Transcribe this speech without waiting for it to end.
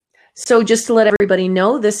So just to let everybody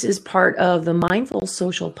know, this is part of the Mindful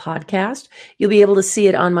Social podcast. You'll be able to see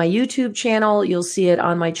it on my YouTube channel. You'll see it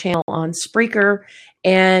on my channel on Spreaker.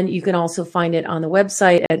 And you can also find it on the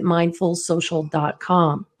website at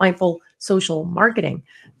mindfulsocial.com,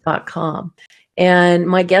 mindfulsocialmarketing.com. And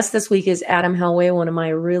my guest this week is Adam Helway, one of my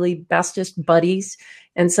really bestest buddies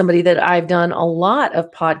and somebody that I've done a lot of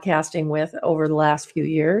podcasting with over the last few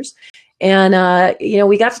years. And,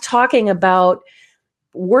 we got to talking about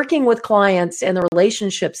working with clients and the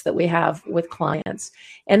relationships that we have with clients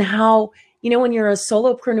and how, when you're a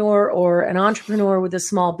solopreneur or an entrepreneur with a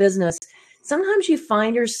small business, sometimes you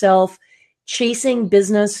find yourself chasing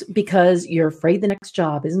business because you're afraid the next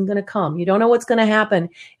job isn't going to come. You don't know what's going to happen.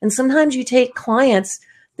 And sometimes you take clients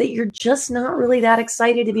that you're just not really that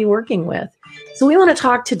excited to be working with. So we want to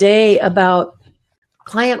talk today about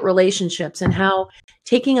client relationships and how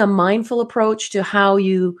taking a mindful approach to how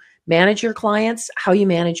you manage your clients, how you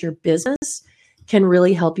manage your business can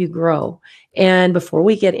really help you grow. And before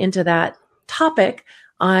we get into that topic,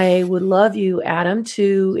 I would love you, Adam,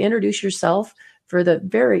 to introduce yourself for the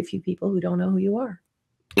very few people who don't know who you are.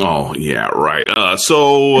 Oh, yeah, right.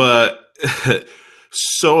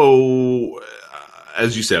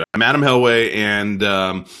 As you said, I'm Adam Helway, and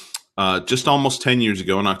just almost 10 years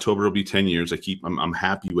ago, in October, it'll be 10 years. I'm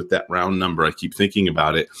happy with that round number. I keep thinking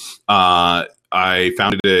about it. I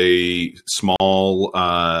founded a small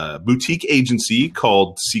boutique agency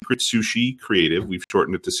called Secret Sushi Creative. We've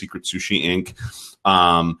shortened it to Secret Sushi Inc.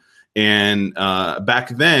 And back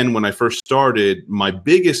then, when I first started, my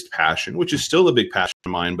biggest passion, which is still a big passion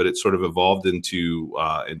of mine, but it sort of evolved into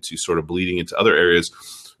sort of bleeding into other areas,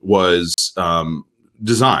 was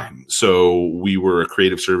design. So we were a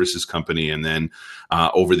creative services company. And then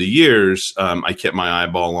over the years, I kept my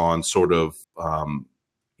eyeball on sort of,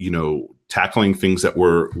 tackling things that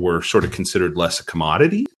were sort of considered less a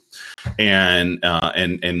commodity and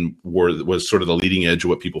was sort of the leading edge of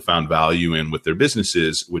what people found value in with their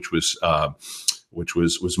businesses, which was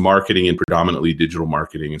marketing, and predominantly digital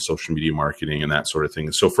marketing and social media marketing and that sort of thing.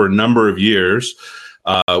 So for a number of years,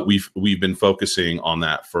 we've been focusing on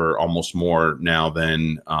that for almost more now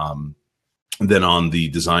than on the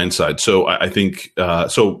design side. So I think,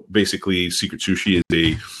 so basically Secret Sushi is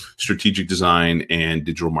a strategic design and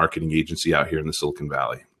digital marketing agency out here in the Silicon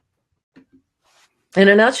Valley. In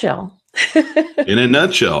a nutshell. In a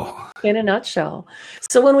nutshell. In a nutshell.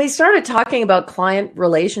 So when we started talking about client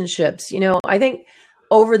relationships, I think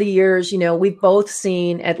over the years, we've both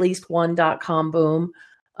seen at least one .com boom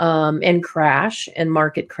and crash and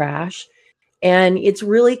market crash. And it's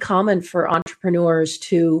really common for entrepreneurs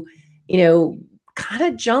to kind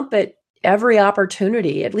of jump at every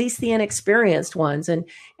opportunity, at least the inexperienced ones. And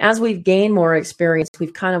as we've gained more experience,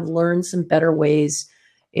 we've kind of learned some better ways,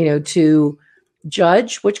 to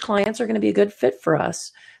judge which clients are going to be a good fit for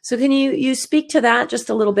us. So can you speak to that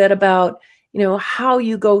just a little bit about, how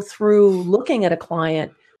you go through looking at a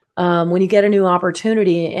client when you get a new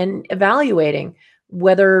opportunity and evaluating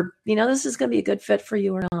whether, this is going to be a good fit for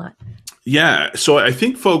you or not? Yeah. So I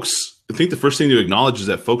think the first thing to acknowledge is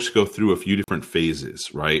that folks go through a few different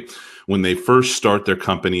phases, right? When they first start their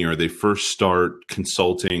company or they first start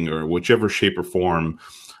consulting or whichever shape or form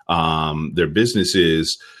their business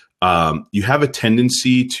is, you have a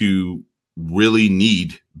tendency to really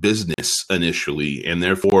need business initially. And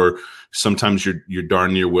therefore, sometimes you're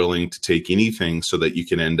darn near willing to take anything so that you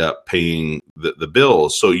can end up paying the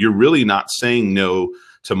bills. So you're really not saying no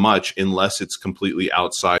to much unless it's completely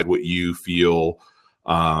outside what you feel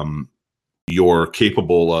you're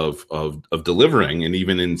capable of delivering. And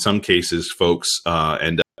even in some cases, folks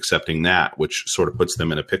end up accepting that, which sort of puts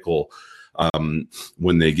them in a pickle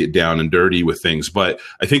when they get down and dirty with things. But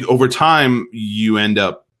I think over time, you end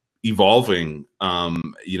up evolving,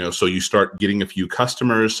 so you start getting a few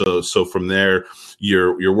customers. So from there,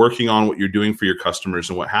 you're working on what you're doing for your customers.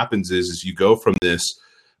 And what happens is you go from this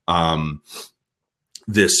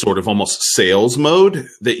sort of almost sales mode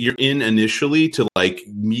that you're in initially to like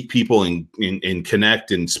meet people and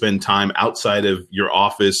connect and spend time outside of your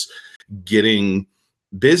office getting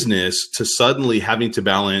business, to suddenly having to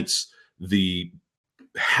balance the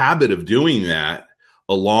habit of doing that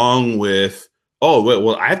along with,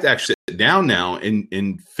 well, I have to actually sit down now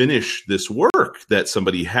and finish this work that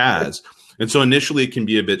somebody has. And so initially it can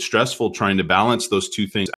be a bit stressful trying to balance those two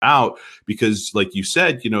things out, because like you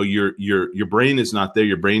said, your brain is not there.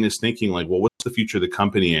 Your brain is thinking like, well, what's the future of the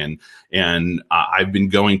company in? And I've been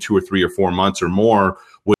going 2 or 3 or 4 months or more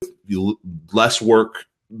with less work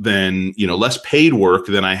than, less paid work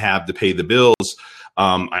than I have to pay the bills.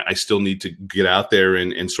 I still need to get out there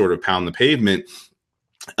and sort of pound the pavement.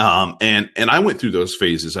 And I went through those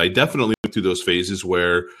phases. I definitely went through those phases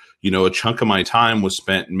where, a chunk of my time was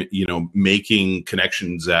spent, making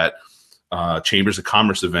connections at chambers of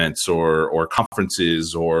commerce events or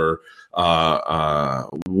conferences or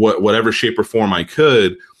whatever shape or form I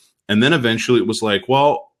could. And then eventually it was like,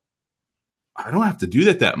 well, I don't have to do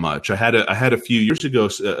that much. I had a few years ago,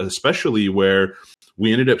 especially where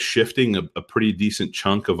we ended up shifting a pretty decent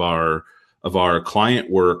chunk of our client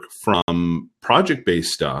work from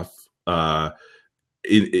project-based stuff to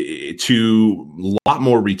a lot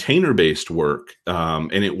more retainer-based work.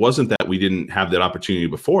 And it wasn't that we didn't have that opportunity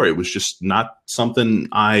before. It was just not something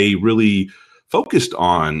I really focused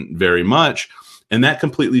on very much. And that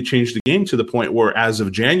completely changed the game to the point where as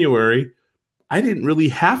of January, I didn't really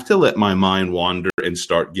have to let my mind wander and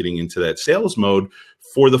start getting into that sales mode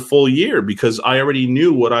for the full year because I already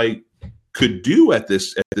knew what I could do at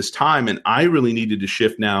this time. And I really needed to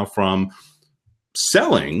shift now from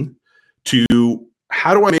selling to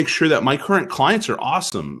how do I make sure that my current clients are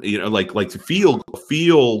awesome? Like to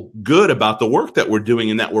feel good about the work that we're doing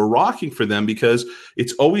and that we're rocking for them, because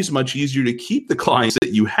it's always much easier to keep the clients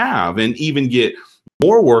that you have and even get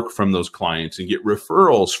more work from those clients and get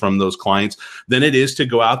referrals from those clients than it is to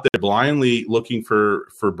go out there blindly looking for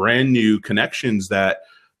brand new connections that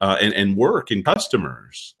and work and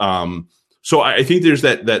customers. So I think there's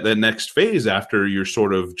that next phase after you're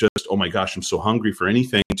sort of just, oh my gosh, I'm so hungry for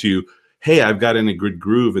anything, to, hey, I've got in a good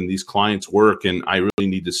groove and these clients work and I really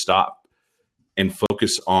need to stop and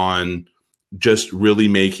focus on just really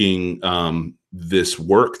making this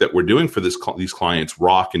work that we're doing for these clients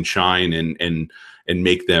rock and shine and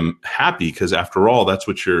make them happy. Because after all, that's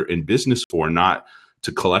what you're in business for, not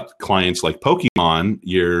to collect clients like Pokemon.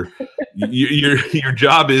 Your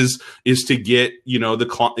job is to get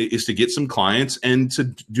is to get some clients and to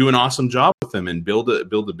do an awesome job with them and build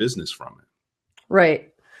a business from it. Right.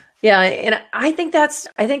 Yeah, and I think that's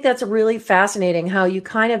really fascinating how you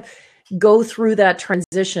kind of go through that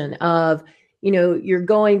transition of, you're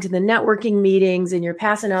going to the networking meetings and you're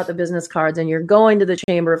passing out the business cards and you're going to the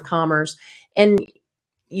Chamber of Commerce and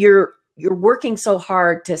you're working so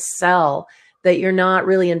hard to sell that you're not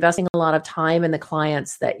really investing a lot of time in the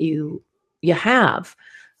clients that you have.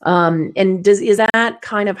 And is that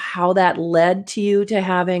kind of how that led to you to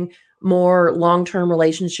having more long-term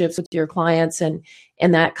relationships with your clients and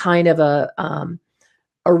that kind of a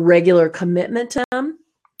regular commitment to them?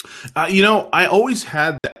 I always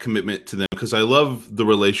had that commitment to them because I love the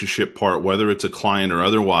relationship part, whether it's a client or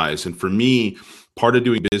otherwise. And for me, part of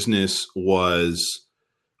doing business was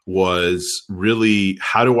really,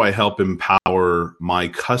 how do I help empower my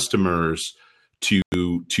customers to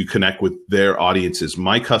connect with their audiences?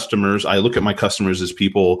 My customers, I look at my customers as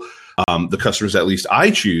people, the customers at least I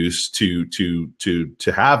choose to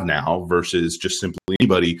have now versus just simply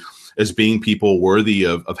anybody, as being people worthy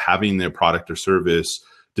of having their product or service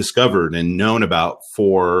discovered and known about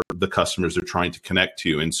for the customers they're trying to connect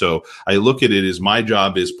to. And so I look at it as my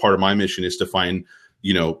job, is part of my mission is to find,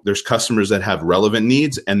 there's customers that have relevant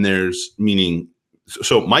needs, and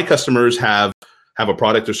so my customers have a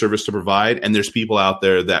product or service to provide, and there's people out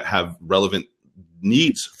there that have relevant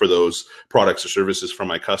needs for those products or services from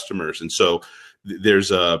my customers. And so there's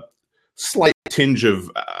a slight tinge of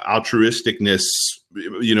altruisticness,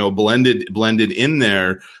 blended in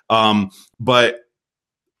there. But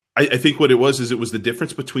I think what it was the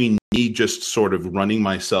difference between me just sort of running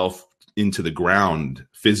myself into the ground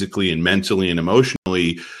physically and mentally and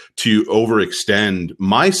emotionally to overextend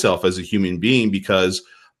myself as a human being because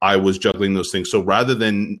I was juggling those things. So rather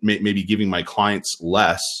than maybe giving my clients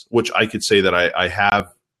less, which I could say that I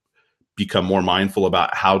have become more mindful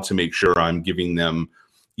about how to make sure I'm giving them,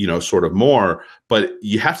 sort of more, but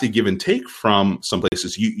you have to give and take from some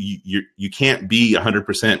places. You can't be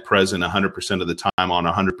 100% present 100% of the time on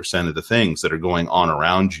 100% of the things that are going on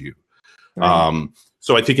around you. Right.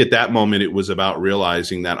 So I think at that moment, it was about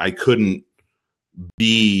realizing that I couldn't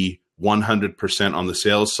be 100% on the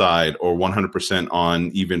sales side or 100% on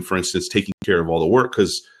even, for instance, taking care of all the work,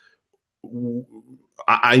 because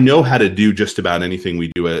I know how to do just about anything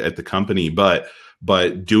we do at the company, but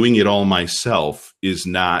doing it all myself is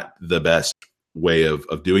not the best way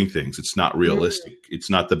of doing things. It's not realistic. It's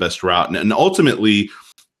not the best route. And ultimately,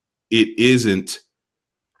 it isn't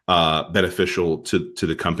beneficial to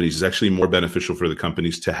the companies. It's actually more beneficial for the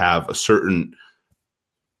companies to have a certain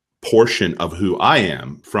portion of who I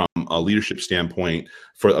am from a leadership standpoint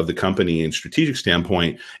of the company and strategic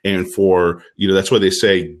standpoint. And for, that's why they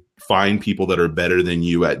say, find people that are better than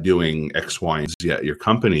you at doing X, Y, and Z at your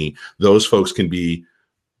company. Those folks can be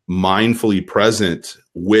mindfully present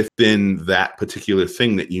within that particular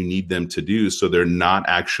thing that you need them to do, so they're not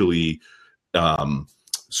actually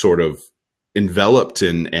sort of enveloped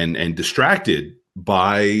and distracted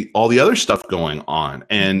by all the other stuff going on.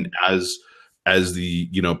 And as the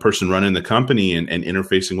person running the company and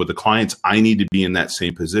interfacing with the clients, I need to be in that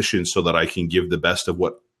same position so that I can give the best of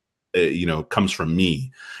what comes from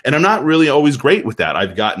me. And I'm not really always great with that.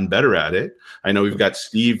 I've gotten better at it. I know we've got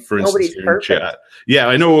Steve, for instance, Nobody's here perfect. in chat. Yeah,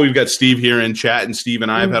 I know we've got Steve here in chat, and Steve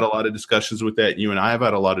and I have had a lot of discussions with that. You and I have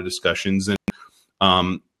had a lot of discussions, and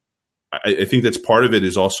I think that's part of it,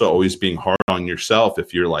 is also always being hard on yourself.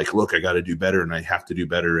 If you're like, look, I got to do better and I have to do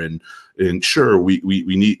better. And sure,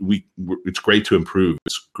 it's great to improve.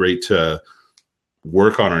 It's great to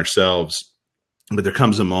work on ourselves. But there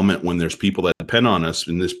comes a moment when there's people that depend on us,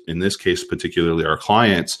 in this case, particularly our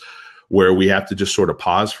clients, where we have to just sort of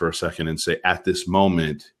pause for a second and say, at this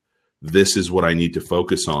moment, this is what I need to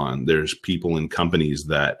focus on. There's people in companies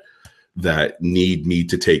that need me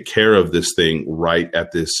to take care of this thing right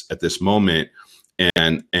at this moment.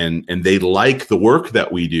 And they like the work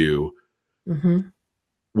that we do,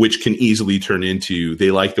 which can easily turn into,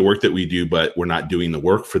 they like the work that we do, but we're not doing the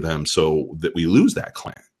work for them, so that we lose that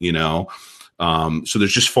client, So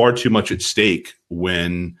there's just far too much at stake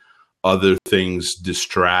when other things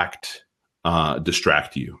distract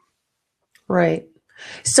you. Right.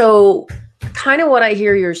 So kind of what I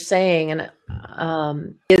hear you're saying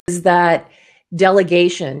is that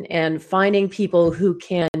delegation and finding people who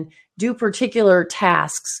can do particular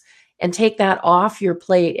tasks and take that off your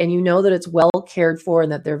plate, and that it's well cared for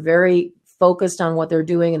and that they're very focused on what they're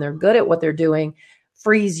doing and they're good at what they're doing,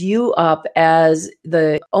 frees you up as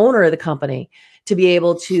the owner of the company to be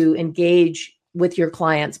able to engage with your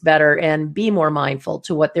clients better and be more mindful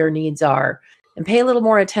to what their needs are and pay a little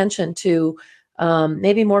more attention to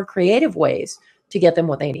maybe more creative ways to get them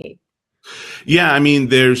what they need. Yeah, I mean,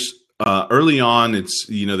 there's early on, it's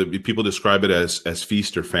people describe it as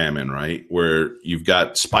feast or famine, right? Where you've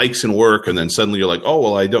got spikes in work, and then suddenly you're like, oh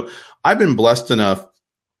well, I don't. I've been blessed enough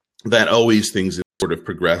that always things have sort of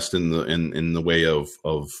progressed in the way of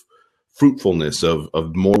fruitfulness,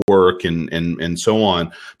 of more work and so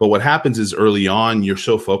on. But what happens is early on, you're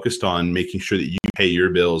so focused on making sure that you pay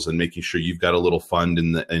your bills and making sure you've got a little fund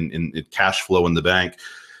in cash flow in the bank,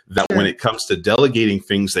 that when it comes to delegating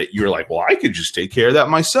things that you're like, well, I could just take care of that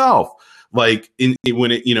myself. Like you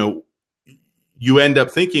end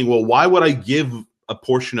up thinking, well, why would I give a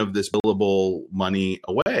portion of this billable money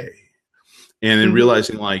away? And then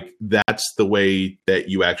realizing like that's the way that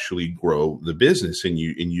you actually grow the business and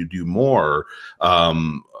you do more.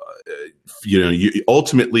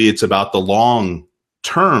 Ultimately it's about the long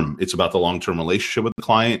term. It's about the long-term relationship with the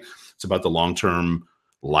client. It's about the long-term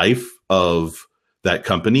life of that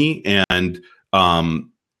company. And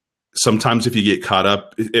sometimes if you get caught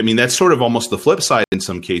up, I mean, that's sort of almost the flip side in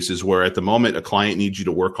some cases, where at the moment a client needs you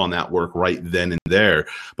to work on that work right then and there.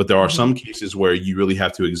 But there are some cases where you really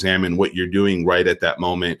have to examine what you're doing right at that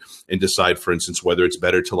moment and decide, for instance, whether it's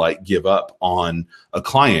better to like give up on a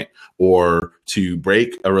client or to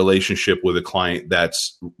break a relationship with a client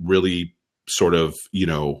that's really sort of,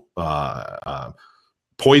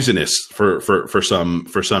 poisonous for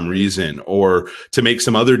some reason, or to make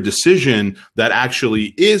some other decision that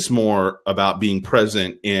actually is more about being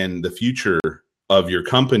present in the future of your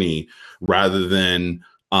company rather than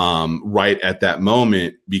right at that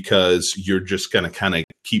moment, because you're just going to kind of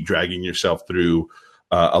keep dragging yourself through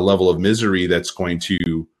a level of misery that's going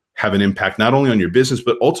to have an impact not only on your business,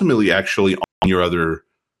 but ultimately actually on your other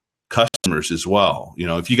customers as well.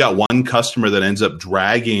 If you got one customer that ends up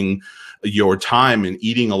dragging your time and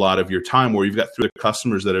eating a lot of your time, where you've got three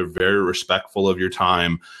customers that are very respectful of your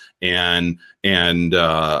time and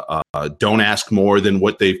don't ask more than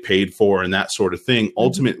what they've paid for and that sort of thing.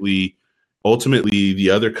 Ultimately the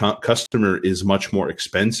other customer is much more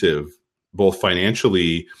expensive, both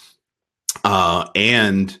financially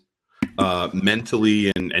and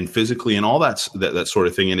mentally and physically and all that sort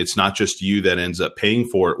of thing. And it's not just you that ends up paying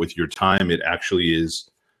for it with your time. It actually is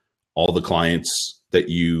all the clients that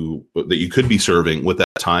you could be serving with that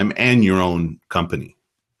time and your own company.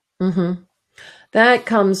 Mm-hmm. That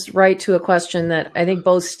comes right to a question that I think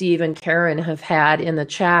both Steve and Karen have had in the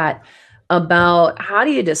chat about how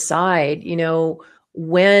do you decide,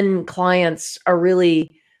 when clients are really,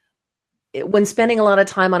 when spending a lot of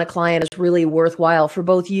time on a client is really worthwhile for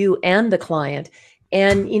both you and the client.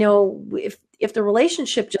 And, if the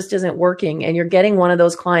relationship just isn't working and you're getting one of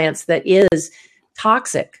those clients that is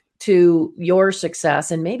toxic to your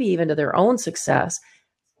success and maybe even to their own success,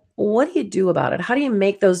 what do you do about it? How do you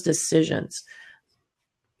make those decisions?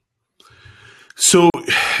 So,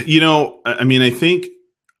 I mean, I think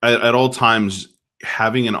at all times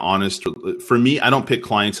having an honest, for me, I don't pick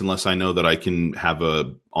clients unless I know that I can have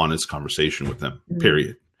a honest conversation with them,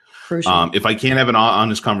 period. Crucial. If I can't have an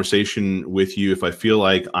honest conversation with you, if I feel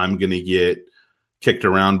like I'm going to get kicked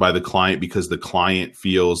around by the client because the client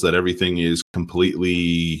feels that everything is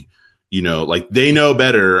completely, like they know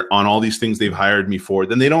better on all these things they've hired me for,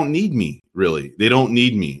 then they don't need me, really. They don't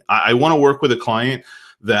need me. I want to work with a client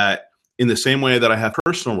that, in the same way that I have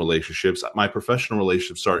personal relationships, my professional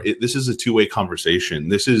relationships this is a two-way conversation.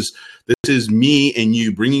 This is me and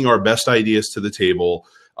you bringing our best ideas to the table,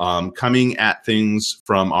 coming at things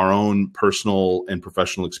from our own personal and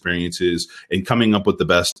professional experiences and coming up with the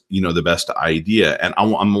best idea. And I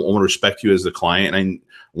want to respect you as the client. And I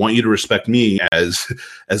want you to respect me as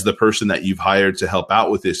the person that you've hired to help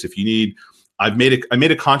out with this. If you need, I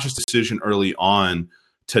made a conscious decision early on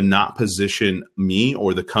to not position me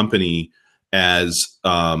or the company as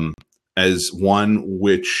one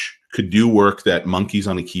which could do work that monkeys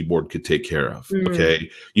on a keyboard could take care of. Okay.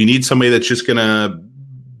 You need somebody that's just going to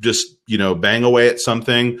bang away at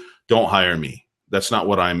something. Don't hire me. That's not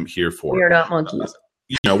what I'm here for. We're not monkeys.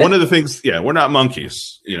 One of the things, we're not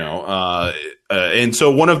monkeys, and so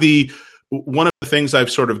one of the things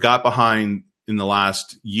I've sort of got behind in the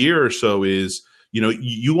last year or so is,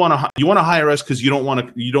 you want to hire us because you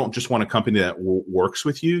don't just want a company that works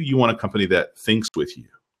with you. You want a company that thinks with you.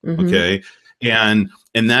 Mm-hmm. Okay. And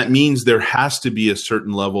that means there has to be a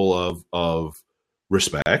certain level of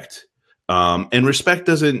respect. And respect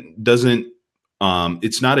doesn't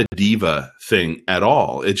it's not a diva thing at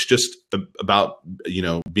all. It's just about,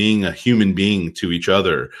 being a human being to each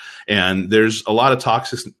other. And there's a lot of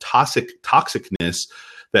toxicness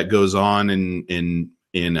that goes on in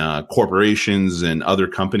corporations and other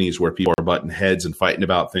companies where people are butting heads and fighting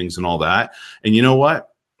about things and all that. And you know what?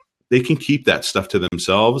 They can keep that stuff to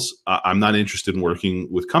themselves. I'm not interested in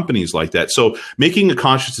working with companies like that. So making a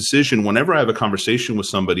conscious decision, whenever I have a conversation with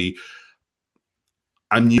somebody,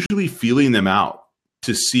 I'm usually feeling them out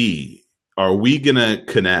to see, are we going to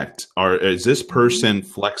connect? Is this person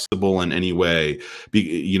flexible in any way?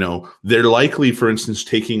 They're likely, for instance,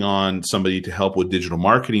 taking on somebody to help with digital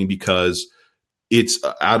marketing because it's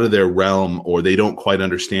out of their realm or they don't quite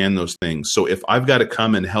understand those things. So if I've got to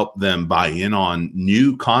come and help them buy in on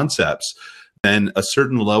new concepts, then a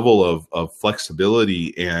certain level of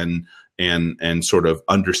flexibility and sort of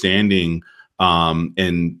understanding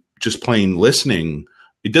and just plain listening.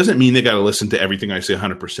 It doesn't mean they got to listen to everything I say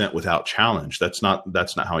 100% without challenge. That's not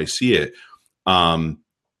how I see it.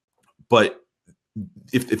 But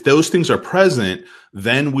if those things are present,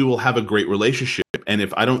 then we will have a great relationship. And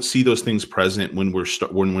if I don't see those things present when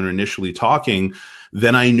we're initially talking,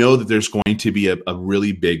 then I know that there's going to be a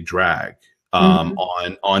really big drag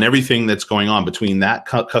on everything that's going on between that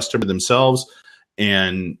customer themselves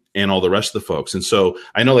and all the rest of the folks. And so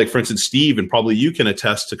I know, like, for instance, Steve, and probably you can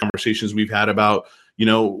attest to conversations we've had about,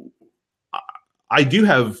 I do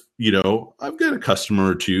have, I've got a customer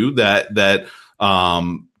or two that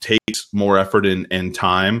takes more effort and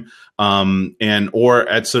time. Or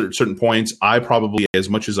at certain points, I probably, as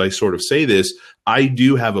much as I sort of say this, I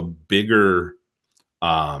do have a bigger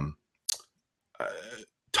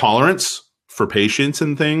tolerance for patience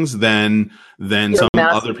and things than some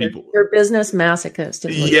other people. You're a business masochist.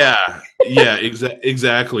 Yeah,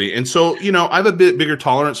 exactly. And so, I have a bit bigger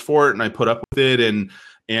tolerance for it, and I put up with it. And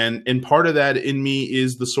part of that in me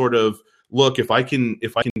is the sort of, look, if I can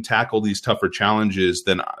tackle these tougher challenges,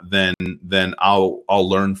 then I'll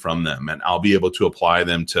learn from them and I'll be able to apply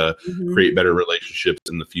them to create better relationships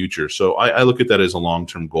in the future. So I look at that as a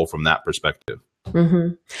long-term goal from that perspective.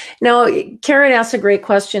 Mm-hmm. Now, Karen asked a great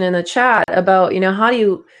question in the chat about, how do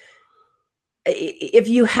you, if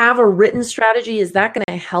you have a written strategy, is that going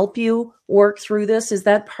to help you work through this? Is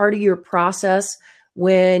that part of your process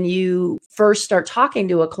when you first start talking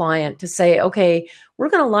to a client to say, okay, we're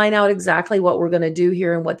going to line out exactly what we're going to do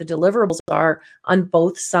here and what the deliverables are on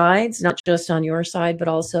both sides, not just on your side, but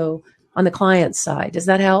also on the client's side? Does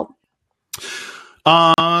that help?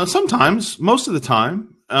 Sometimes, most of the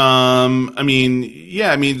time. Sometimes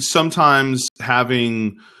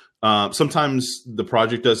sometimes the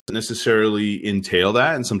project doesn't necessarily entail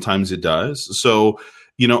that, and sometimes it does. So,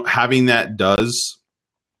 having that does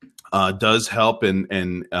help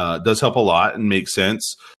and does help a lot and makes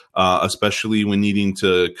sense, especially when needing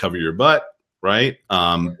to cover your butt, right?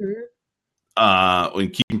 When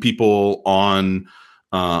keeping people on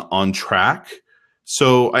track.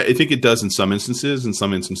 So I think it does in some instances. In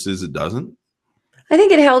some instances, it doesn't. I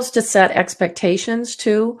think it helps to set expectations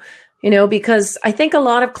too, because I think a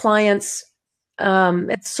lot of clients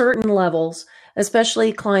at certain levels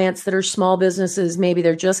especially clients that are small businesses. Maybe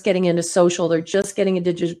they're just getting into social, they're just getting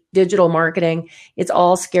into digital marketing. It's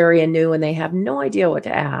all scary and new and they have no idea what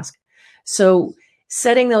to ask. So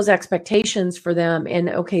setting those expectations for them and,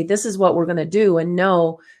 okay, this is what we're going to do. And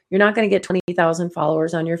no, you're not going to get 20,000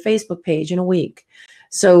 followers on your Facebook page in a week.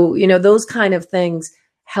 So, those kind of things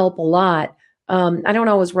help a lot. I don't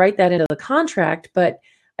always write that into the contract, but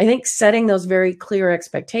I think setting those very clear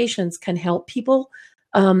expectations can help people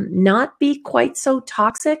not be quite so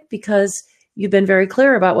toxic because you've been very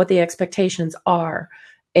clear about what the expectations are.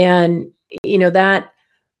 And,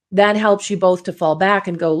 that helps you both to fall back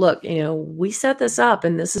and go, look, we set this up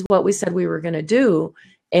and this is what we said we were going to do.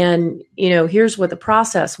 And, here's what the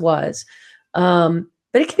process was. But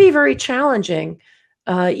it can be very challenging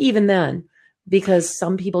even then, because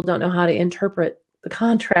some people don't know how to interpret the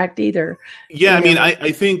contract either. Yeah, I mean,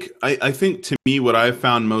 I think to me, what I've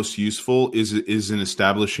found most useful is in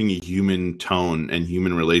establishing a human tone and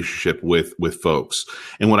human relationship with folks.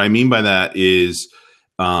 And what I mean by that is,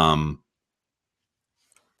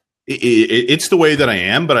 it's the way that I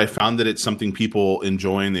am, but I found that it's something people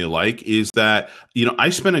enjoy and they like. Is that I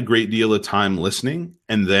spend a great deal of time listening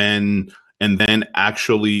and then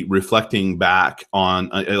actually reflecting back on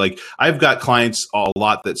like I've got clients a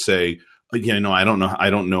lot that say, I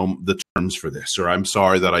don't know the terms for this, or I'm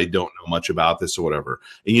sorry that I don't know much about this or whatever.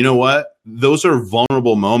 And you know what? Those are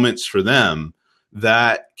vulnerable moments for them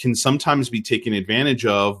that can sometimes be taken advantage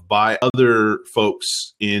of by other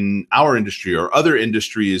folks in our industry or other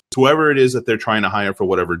industries, whoever it is that they're trying to hire for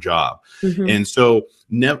whatever job. Mm-hmm. And so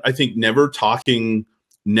I think never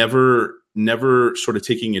sort of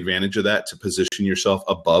taking advantage of that to position yourself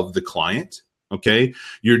above the client. Okay.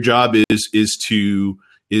 Your job is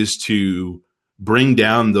to bring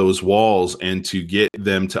down those walls and to get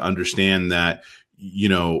them to understand that,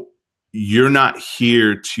 you're not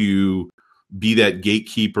here to be that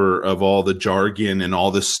gatekeeper of all the jargon and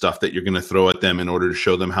all this stuff that you're going to throw at them in order to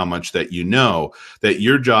show them how much that that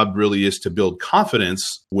your job really is to build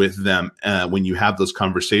confidence with them when you have those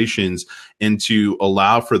conversations and to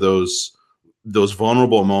allow for those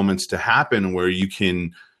vulnerable moments to happen where you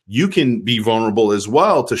can be vulnerable as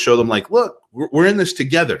well to show them like, look, we're in this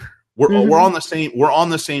together. We're on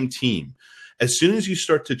the same team. As soon as you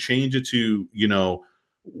start to change it to,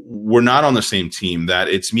 we're not on the same team, that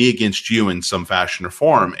it's me against you in some fashion or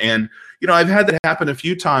form. And, I've had that happen a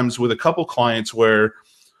few times with a couple clients where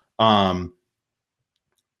I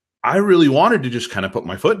really wanted to just kind of put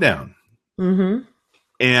my foot down. Mm-hmm.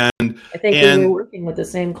 And I think we were working with the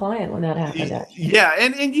same client when that happened. Actually. Yeah,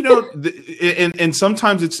 and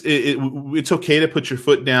sometimes it's okay to put your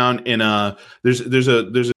foot down. In there's a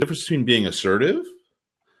difference between being assertive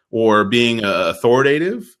or being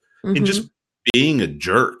authoritative and just being a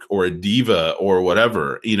jerk or a diva or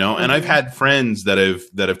whatever, And I've had friends that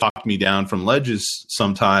have talked me down from ledges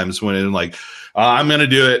sometimes when I'm like, I'm going to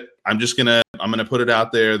do it. I'm going to put it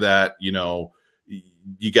out there that,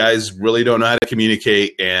 you guys really don't know how to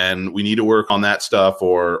communicate and we need to work on that stuff.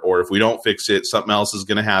 Or if we don't fix it, something else is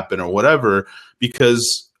going to happen or whatever,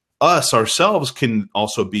 because us ourselves can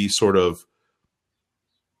also be sort of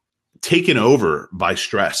taken over by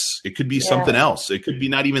stress. It could be something else. It could be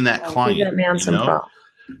not even that client,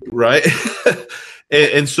 right?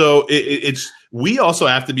 and so we also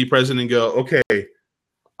have to be present and go, okay.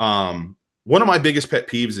 One of my biggest pet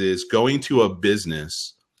peeves is going to a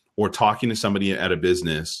business or talking to somebody at a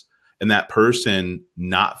business and that person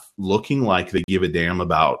not looking like they give a damn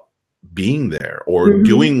about being there or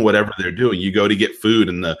doing whatever they're doing. You go to get food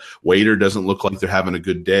and the waiter doesn't look like they're having a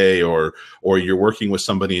good day, or you're working with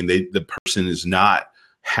somebody and the person is not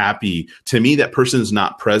happy. To me, that person is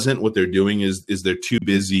not present. What they're doing is they're too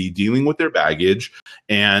busy dealing with their baggage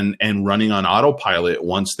and running on autopilot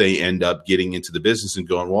once they end up getting into the business and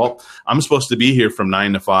going, well, I'm supposed to be here from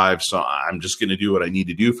 9 to 5. So I'm just going to do what I need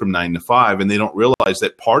to do from 9 to 5. And they don't realize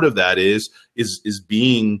that part of that is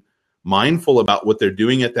being mindful about what they're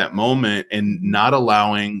doing at that moment and not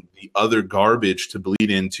allowing the other garbage to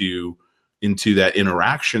bleed into that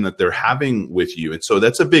interaction that they're having with you. And so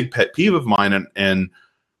that's a big pet peeve of mine. And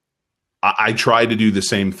I try to do the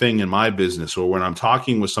same thing in my business, or when I'm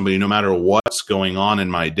talking with somebody, no matter what's going on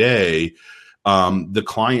in my day, the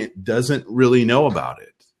client doesn't really know about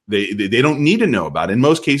it. They don't need to know about it. In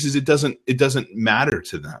most cases, it doesn't matter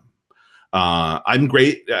to them. I'm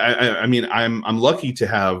great. I mean, I'm lucky to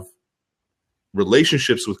have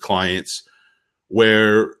relationships with clients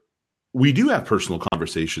where we do have personal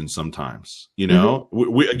conversations sometimes, you know.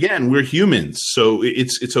 We're humans, so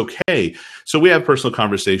it's okay. So we have personal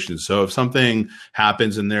conversations. So if something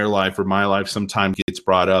happens in their life or my life, sometime gets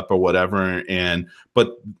brought up or whatever,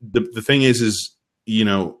 but the thing is, you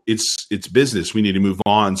know, it's business. We need to move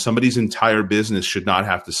on. Somebody's entire business should not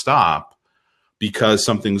have to stop because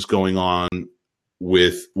something's going on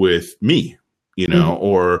with me, you know,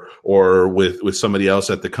 or with somebody else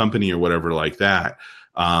at the company or whatever like that.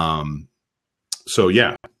 So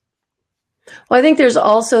yeah. Well, I think there's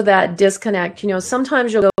also that disconnect. You know,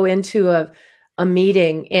 sometimes you'll go into a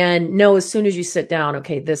meeting and know as soon as you sit down,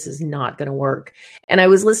 okay, this is not going to work. And I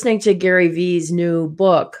was listening to Gary Vee's new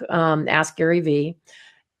book, Ask Gary Vee.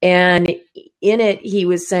 And in it, he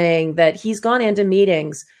was saying that he's gone into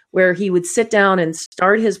meetings where he would sit down and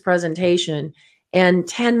start his presentation, and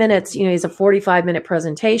 10 minutes, you know, he's a 45-minute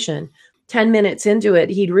presentation. 10 minutes into it,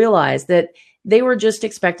 he'd realize that they were just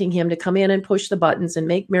expecting him to come in and push the buttons and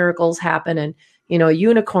make miracles happen and, you know,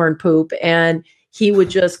 unicorn poop. And he would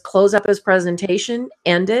just close up his presentation,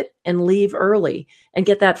 end it, and leave early and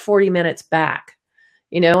get that 40 minutes back,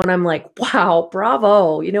 you know? And I'm like, wow,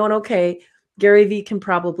 bravo. You know, and okay, Gary Vee can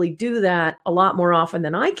probably do that a lot more often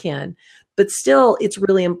than I can, but still it's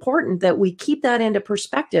really important that we keep that into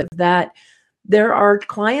perspective, that there are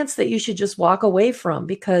clients that you should just walk away from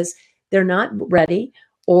because they're not ready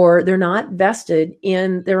or they're not vested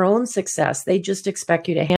in their own success. They just expect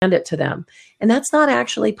you to hand it to them. And that's not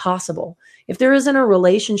actually possible. If there isn't a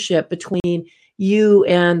relationship between you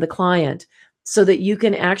and the client so that you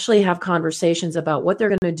can actually have conversations about what they're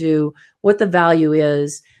going to do, what the value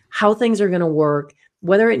is, how things are going to work,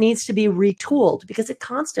 whether it needs to be retooled, because it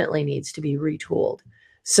constantly needs to be retooled.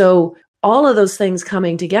 So all of those things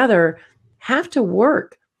coming together have to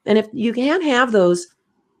work. And if you can't have those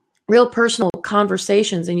real personal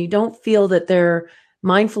conversations and you don't feel that they're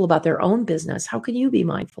mindful about their own business, how can you be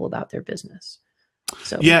mindful about their business?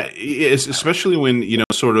 So yeah, it's especially when, you know,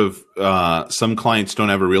 sort of some clients don't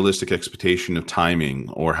have a realistic expectation of timing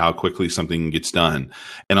or how quickly something gets done.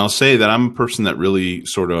 And I'll say that I'm a person that really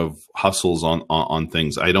sort of hustles on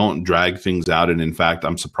things. I don't drag things out. And in fact,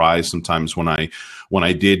 I'm surprised sometimes when I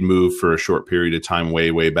did move for a short period of time,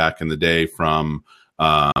 way back in the day, from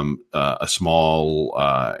a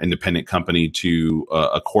small independent company to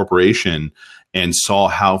a corporation, and saw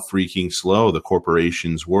how freaking slow the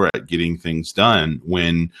corporations were at getting things done.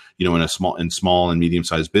 When, you know, in small and medium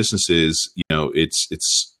sized businesses, you know, it's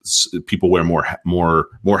people wear more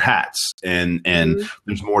hats, and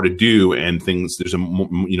there's more to do, and things, there's a,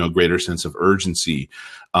 you know, greater sense of urgency.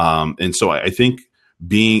 And so I think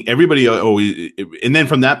everybody always, and then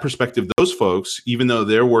from that perspective, those folks, even though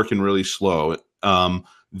they're working really slow,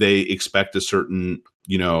 they expect a certain,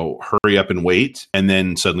 you know, hurry up and wait. And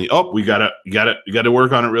then suddenly, oh, you gotta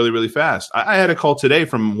work on it really, really fast. I had a call today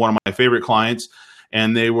from one of my favorite clients,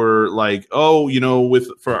 and they were like, oh, you know,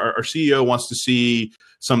 for our CEO wants to see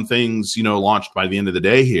some things, you know, launched by the end of the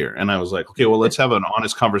day here. And I was like, okay, well, let's have an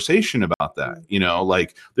honest conversation about that. You know,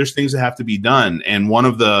 like, there's things that have to be done. And one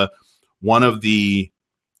of the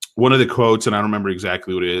quotes, and I don't remember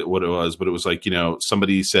exactly what it was, but it was like, you know,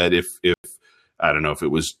 somebody said, if I don't know if it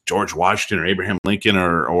was George Washington or Abraham Lincoln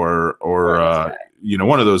or you know,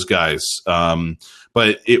 one of those guys.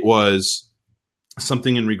 But it was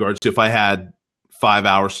something in regards to, if I had 5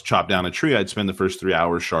 hours to chop down a tree, I'd spend the first 3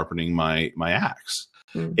 hours sharpening my axe.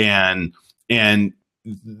 And that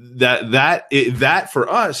for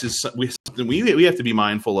us is something we have to be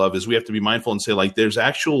mindful of. Is we have to be mindful and say, like, there's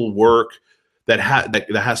actual work that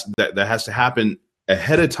has to happen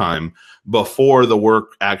ahead of time before the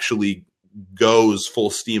work actually goes full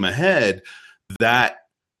steam ahead, that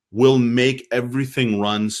will make everything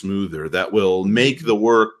run smoother, that will make the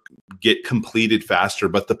work get completed faster.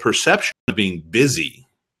 But the perception of being busy,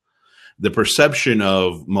 the perception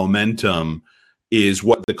of momentum, is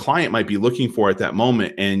what the client might be looking for at that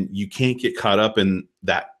moment. And you can't get caught up in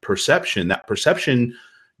that perception. That perception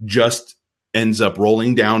just ends up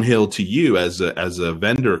rolling downhill to you as a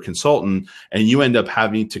vendor consultant, and you end up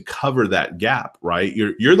having to cover that gap, right?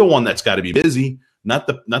 You're the one that's got to be busy, not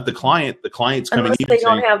the client. The client's coming in. Unless they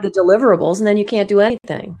don't have the deliverables, and then you can't do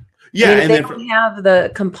anything. Yeah, I mean, if and they don't have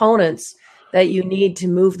the components that you need to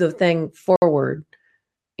move the thing forward,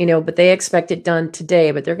 you know, but they expect it done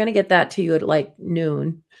today, but they're going to get that to you at like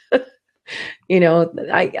noon. You know,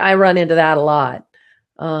 I run into that a lot.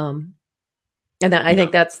 And I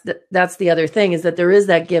think that's the other thing, is that there is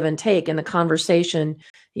that give and take in the conversation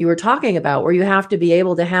you were talking about, where you have to be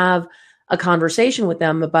able to have a conversation with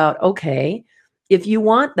them about, okay, if you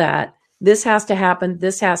want that, this has to happen,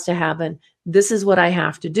 this has to happen, this is what I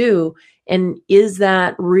have to do. And is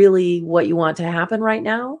that really what you want to happen right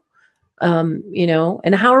now?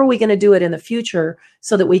 And how are we going to do it in the future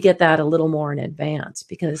so that we get that a little more in advance?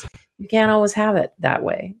 Because you can't always have it that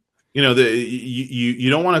way. You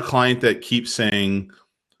don't want a client that keeps saying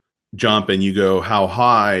jump and you go, how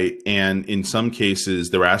high? And in some cases,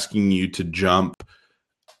 they're asking you to jump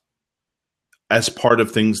as part of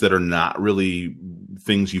things that are not really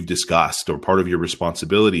things you've discussed or part of your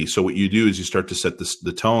responsibility. So what you do is you start to set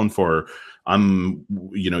the tone for,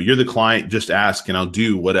 you're the client, just ask and I'll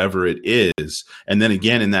do whatever it is. And then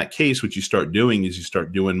again, in that case, what you start doing is you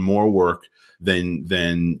start doing more work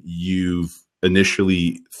than you've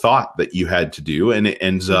initially thought that you had to do. And it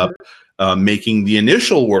ends up making the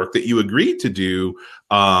initial work that you agreed to do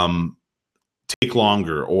take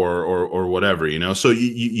longer or whatever, So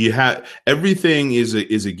you have everything is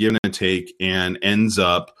a give and a take, and ends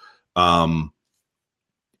up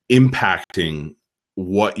impacting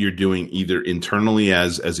what you're doing either internally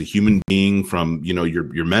as a human being, from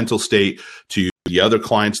your mental state to the other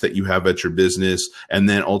clients that you have at your business, and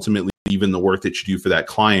then ultimately even the work that you do for that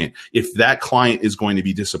client. If that client is going to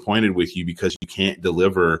be disappointed with you because you can't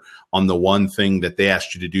deliver on the one thing that they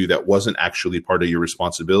asked you to do that wasn't actually part of your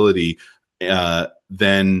responsibility,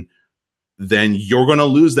 then you're going to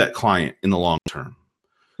lose that client in the long term.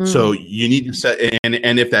 So you need to set,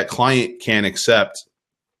 and if that client can't accept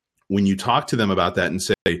when you talk to them about that and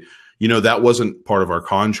say, that wasn't part of our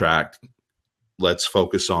contract, let's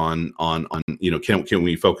focus on can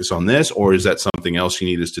we focus on this, or is that something else you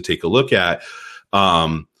need us to take a look at?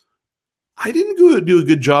 I didn't do a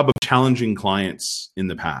good job of challenging clients in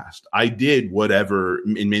the past. I did whatever,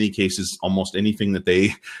 in many cases, almost anything that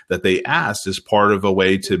they asked as part of a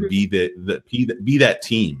way to be that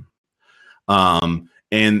team.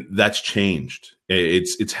 And that's changed.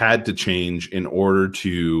 It's had to change in order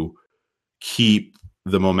to keep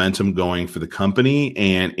the momentum going for the company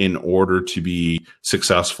and in order to be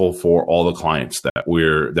successful for all the clients that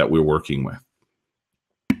we're working with.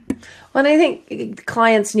 Well, and I think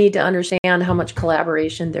clients need to understand how much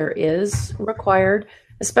collaboration there is required,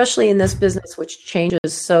 especially in this business, which changes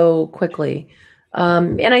so quickly.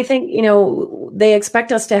 And I think, they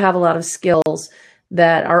expect us to have a lot of skills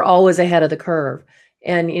that are always ahead of the curve.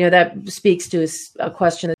 And, that speaks to a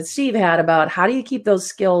question that Steve had about how do you keep those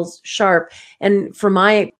skills sharp? And for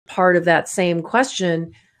my part of that same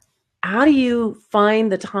question, how do you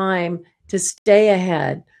find the time to stay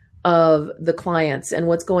ahead of the clients and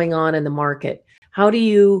what's going on in the market? How do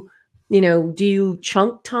you, do you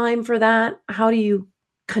chunk time for that? How do you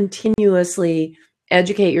continuously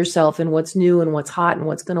educate yourself in what's new and what's hot and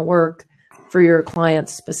what's going to work for your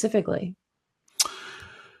clients specifically?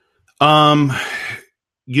 I'm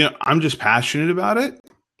just passionate about it.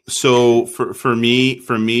 So for me,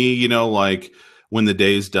 like when the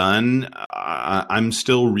day is done, I'm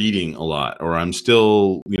still reading a lot, or I'm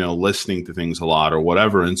still, listening to things a lot or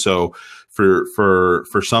whatever. And so for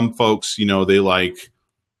some folks, they like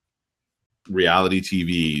reality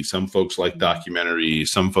TV. Some folks like documentaries.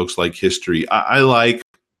 Some folks like history. I like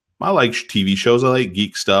TV shows. I like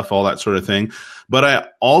geek stuff, all that sort of thing. But I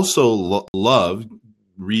also love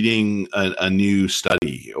reading a new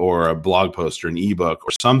study or a blog post or an ebook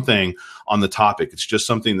or something on the topic. It's just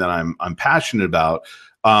something that I'm passionate about.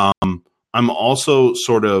 I'm also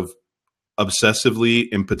sort of obsessively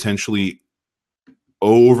and potentially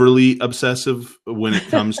overly obsessive when it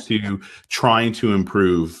comes to trying to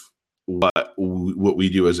improve what we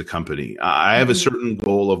do as a company. I have a certain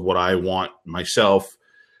goal of what I want myself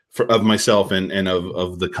of myself and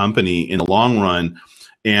of the company in the long run.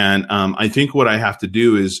 And I think what I have to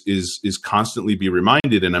do is constantly be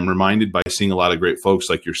reminded, and I'm reminded by seeing a lot of great folks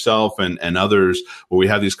like yourself and others, where we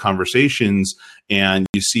have these conversations, and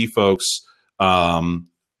you see folks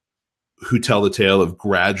who tell the tale of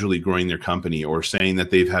gradually growing their company, or saying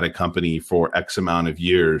that they've had a company for X amount of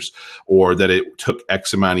years, or that it took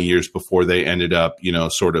X amount of years before they ended up,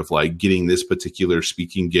 sort of like getting this particular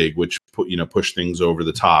speaking gig, which pushed things over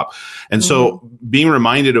the top. And so being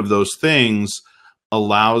reminded of those things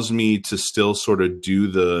allows me to still sort of do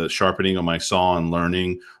the sharpening of my saw and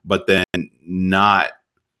learning, but then not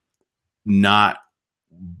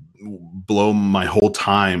blow my whole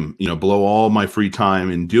time, blow all my free time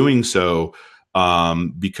in doing so,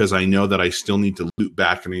 because I know that I still need to loop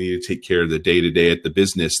back and I need to take care of the day to day at the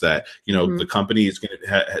business. That the company is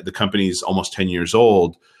the company is almost 10 years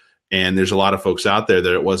old, and there's a lot of folks out there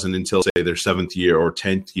that it wasn't until, say, their 7th year or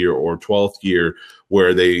 10th year or 12th year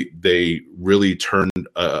where they really turned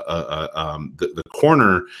the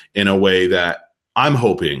corner in a way that I'm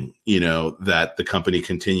hoping, that the company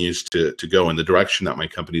continues to go in the direction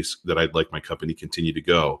that I'd like my company continue to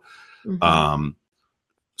go. Mm-hmm.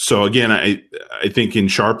 So again, I think in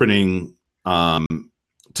sharpening,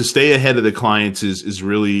 to stay ahead of the clients is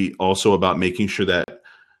really also about making sure that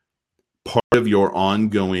part of your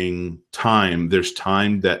ongoing time, there's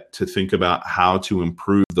time that to think about how to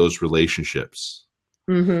improve those relationships.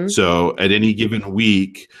 Mm-hmm. So at any given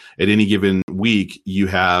week, you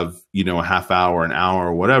have, a half hour, an hour,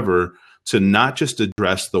 or whatever, to not just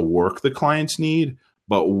address the work the clients need,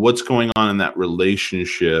 but what's going on in that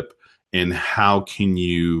relationship and how can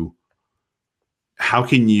you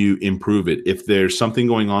improve it? If there's something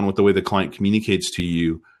going on with the way the client communicates to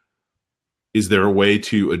you, is there a way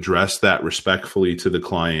to address that respectfully to the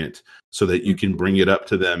client so that you can bring it up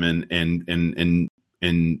to them and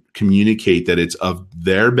communicate that it's of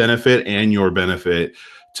their benefit and your benefit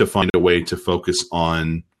to find a way to focus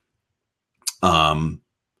on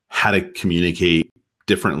how to communicate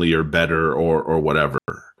differently or better or whatever.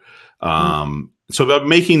 So about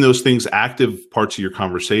making those things active parts of your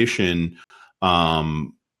conversation,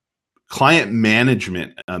 client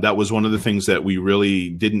management, that was one of the things that we really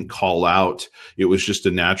didn't call out. It was just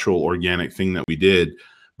a natural, organic thing that we did.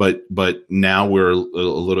 But now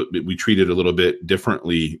we treat it a little bit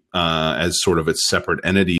differently as sort of a separate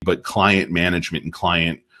entity. But client management and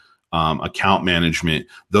client account management,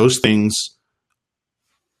 those things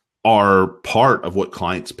are part of what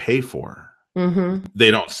clients pay for. Mm-hmm.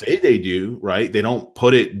 They don't say they do, right? They don't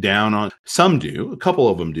put it down on, some do, a couple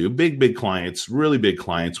of them do. Big clients, really big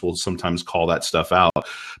clients will sometimes call that stuff out.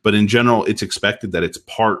 But in general, it's expected that it's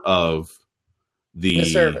part of the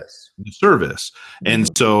service. Mm-hmm.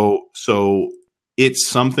 And so it's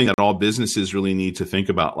something that all businesses really need to think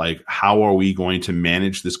about. Like, how are we going to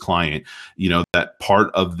manage this client? That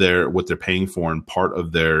part of what they're paying for and part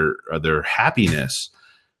of their happiness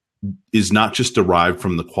is not just derived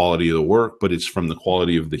from the quality of the work, but it's from the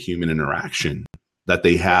quality of the human interaction that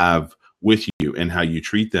they have with you and how you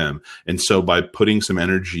treat them. And so by putting some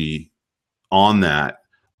energy on that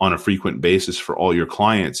on a frequent basis for all your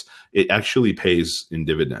clients, it actually pays in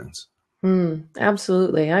dividends.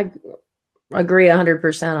 Absolutely. I agree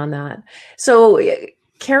 100% on that. So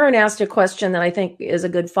Karen asked a question that I think is a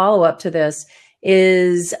good follow-up to this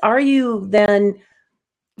is, are you then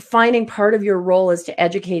finding part of your role is to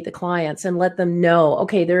educate the clients and let them know,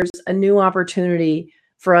 okay, there's a new opportunity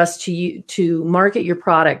for us to market your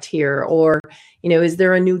product here, or, is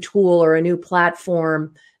there a new tool or a new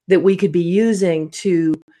platform that we could be using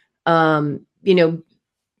to, better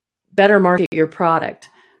market your product?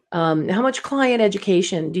 How much client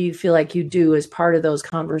education do you feel like you do as part of those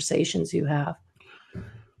conversations you have?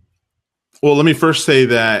 Well, let me first say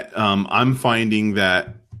that I'm finding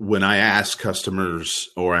that when I ask customers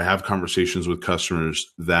or I have conversations with customers,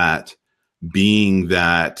 that being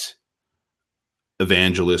that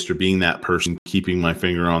evangelist or being that person keeping my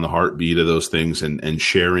finger on the heartbeat of those things and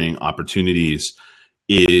sharing opportunities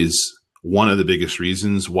is one of the biggest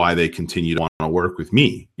reasons why they continue to want to work with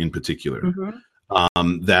me in particular.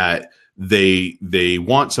 Mm-hmm. That they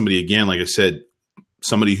want somebody, again, like I said,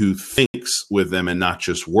 somebody who thinks with them and not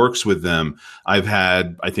just works with them. I've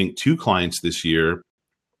had, I think, 2 clients this year,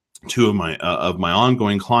 2 of my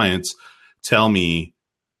ongoing clients tell me,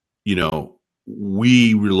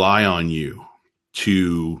 we rely on you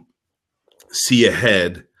to see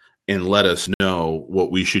ahead and let us know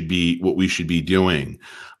what we should be doing.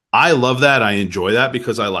 I love that. I enjoy that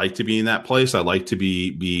because I like to be in that place. I like to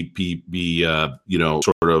be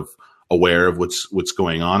sort of aware of what's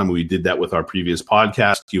going on. And we did that with our previous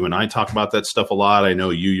podcast. You and I talk about that stuff a lot. I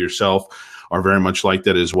know you yourself are very much like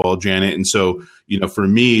that as well, Janet. And so, for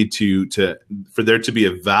me for there to be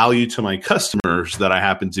a value to my customers that I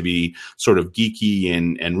happen to be sort of geeky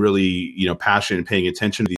and really, passionate and paying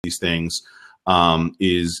attention to these things,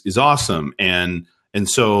 is awesome. And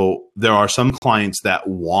so there are some clients that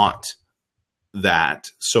want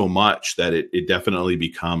that so much that it definitely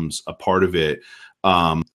becomes a part of it.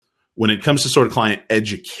 When it comes to sort of client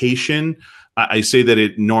education, I say that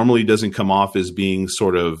it normally doesn't come off as being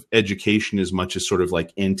sort of education as much as sort of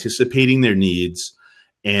like anticipating their needs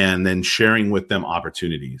and then sharing with them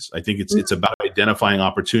opportunities. I think it's about identifying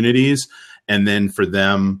opportunities and then for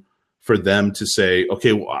them to say,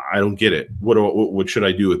 okay, well, I don't get it. What should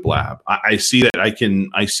I do with Blab? I see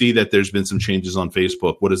that there's been some changes on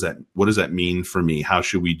Facebook. What does that mean for me? How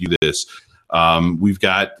should we do this? We've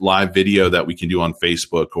got live video that we can do on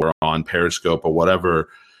Facebook or on Periscope or whatever.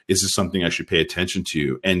 Is this something I should pay attention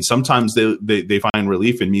to? And sometimes they find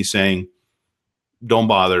relief in me saying, don't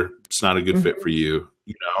bother. It's not a good fit for you,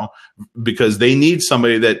 because they need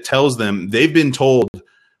somebody that tells them. They've been told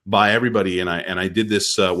by everybody. And I did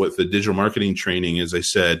this with the digital marketing training, as I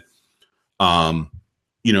said,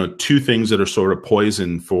 two things that are sort of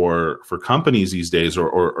poison for companies these days,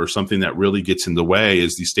 or something that really gets in the way,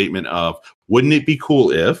 is the statement of, wouldn't it be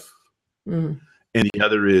cool if, and the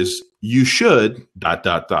other is, you should ...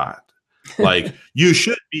 Like, you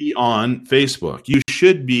should be on Facebook, you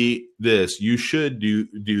should be this, you should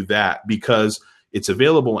do that, because it's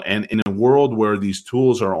available. And in a world where these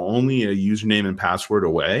tools are only a username and password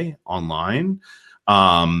away online,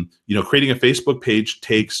 creating a Facebook page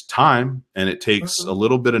takes time, and it takes a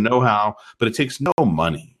little bit of know-how, but it takes no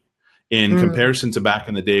money in comparison to back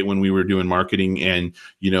in the day when we were doing marketing, and,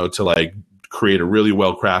 to like create a really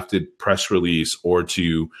well-crafted press release, or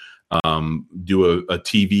to do a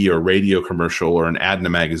TV or radio commercial or an ad in a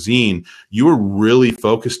magazine. You were really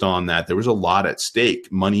focused on that. There was a lot at stake,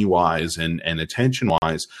 money-wise and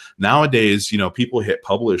attention-wise. Nowadays, people hit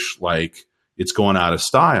publish like it's going out of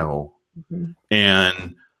style.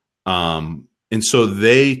 And so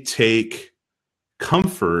they take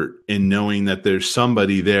comfort in knowing that there's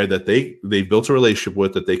somebody there that they've built a relationship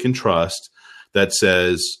with, that they can trust, that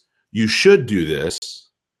says, you should do this,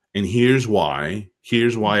 and here's why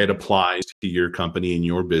it applies to your company and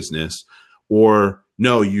your business. Or,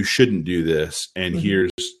 no, you shouldn't do this, and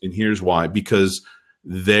here's why, because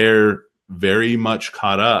they're very much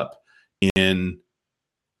caught up in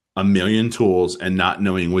a million tools and not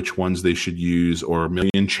knowing which ones they should use, or a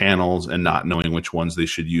million channels and not knowing which ones they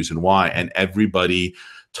should use and why. And everybody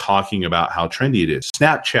talking about how trendy it is.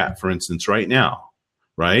 Snapchat, for instance, right now,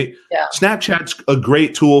 right? Yeah. Snapchat's a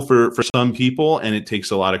great tool for some people, and it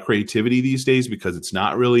takes a lot of creativity these days, because it's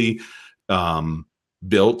not really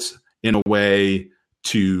built in a way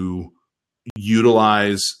to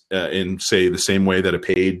utilize in, say, the same way that a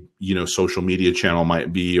paid, social media channel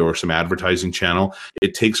might be, or some advertising channel.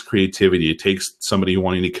 It takes creativity. It takes somebody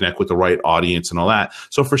wanting to connect with the right audience and all that.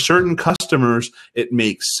 So for certain customers, it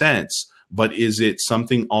makes sense. But is it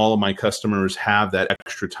something all of my customers have that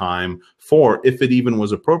extra time for, if it even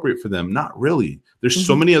was appropriate for them? Not really. There's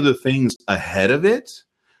so many other things ahead of it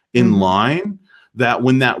in line, that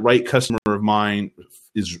when that right customer of mine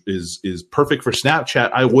is perfect for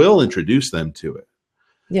Snapchat, I will introduce them to it.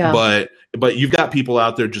 Yeah. But you've got people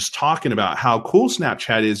out there just talking about how cool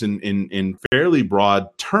Snapchat is in fairly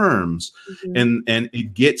broad terms, and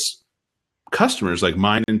it gets customers like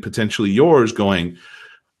mine and potentially yours going,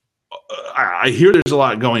 I hear there's a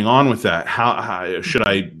lot going on with that. How should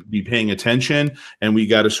I be paying attention? And we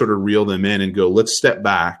got to sort of reel them in and go, let's step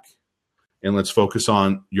back and let's focus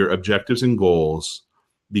on your objectives and goals,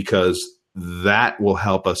 because that will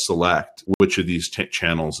help us select which of these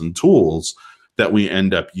channels and tools that we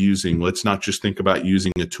end up using. Let's not just think about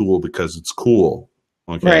using a tool because it's cool.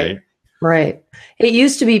 Okay. Right. It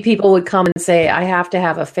used to be people would come and say, I have to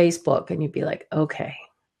have a Facebook. And you'd be like, okay,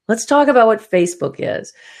 let's talk about what Facebook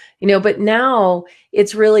is. But now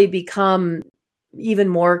it's really become even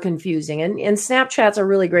more confusing. And Snapchat's a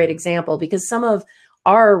really great example, because some of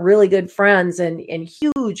our really good friends and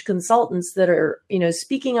huge consultants that are,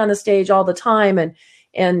 speaking on the stage all the time,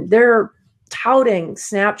 and they're touting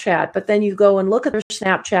Snapchat, but then you go and look at their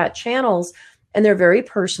Snapchat channels and they're very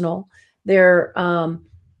personal. They're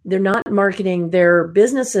not marketing their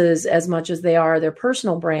businesses as much as they are their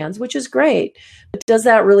personal brands, which is great. But does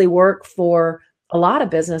that really work for a lot of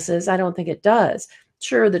businesses? I don't think it does.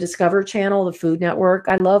 Sure, the Discover Channel, the Food Network,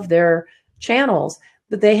 I love their channels,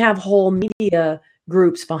 but they have whole media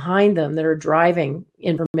groups behind them that are driving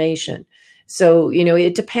information. So,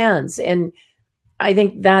 it depends. And I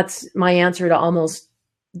think that's my answer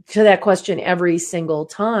to that question every single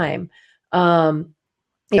time. Every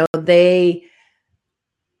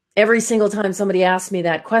single time somebody asks me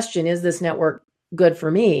that question, is this network good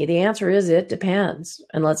for me? The answer is, it depends.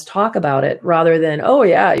 And let's talk about it, rather than, oh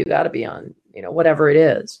yeah, you got to be on, whatever it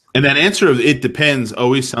is. And that answer of it depends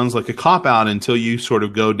always sounds like a cop-out until you sort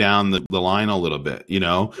of go down the line a little bit,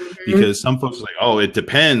 because some folks are like, oh, it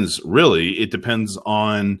depends. Really, it depends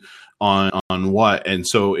on what. And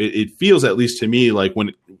so it feels, at least to me, like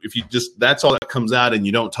if you just, that's all that comes out and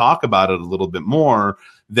you don't talk about it a little bit more,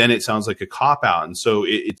 then it sounds like a cop-out. And so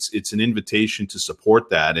it's an invitation to support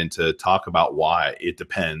that and to talk about why it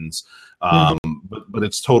depends. But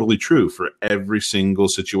it's totally true for every single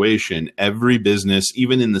situation, every business,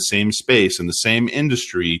 even in the same space, in the same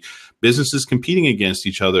industry, businesses competing against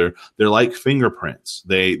each other. They're like fingerprints.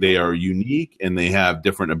 They are unique, and they have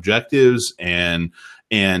different objectives, and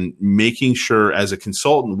making sure, as a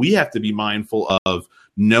consultant, we have to be mindful of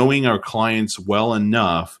knowing our clients well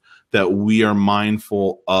enough that we are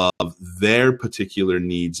mindful of their particular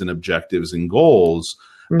needs and objectives and goals,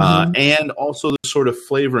 and also the sort of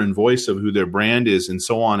flavor and voice of who their brand is and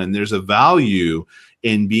so on. And there's a value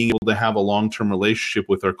in being able to have a long-term relationship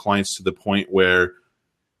with our clients to the point where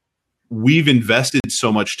we've invested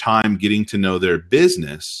so much time getting to know their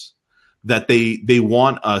business that they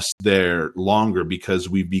want us there longer because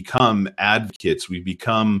we've become advocates. We've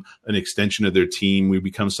become an extension of their team. We've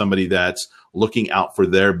become somebody that's looking out for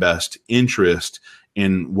their best interest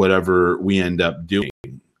in whatever we end up doing.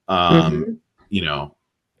 You know.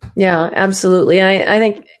 Yeah, absolutely. I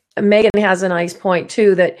think Megan has a nice point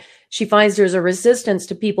too, that she finds there's a resistance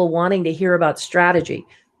to people wanting to hear about strategy.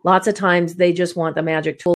 Lots of times they just want the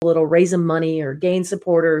magic tool. It'll raise them money or gain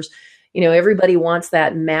supporters. You know, everybody wants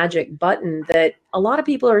that magic button that a lot of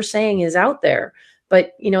people are saying is out there.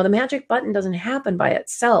 But, you know, the magic button doesn't happen by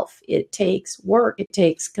itself. It takes work. It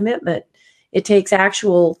takes commitment. It takes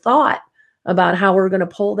actual thought about how we're going to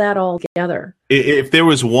pull that all together. If there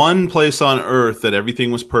was one place on earth that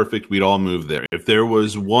everything was perfect, we'd all move there. If there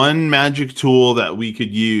was one magic tool that we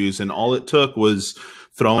could use and all it took was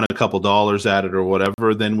throwing a couple dollars at it or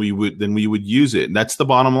whatever, then we would use it. And that's the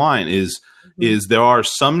bottom line is there are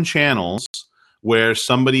some channels where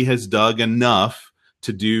somebody has dug enough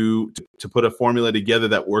to put a formula together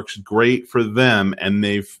that works great for them, and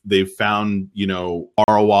they've found, you know,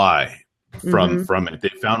 ROI from it. They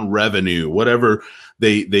found revenue, whatever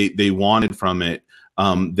they wanted from it.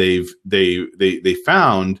 They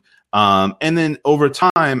found, and then over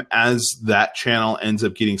time, as that channel ends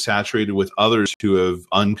up getting saturated with others who have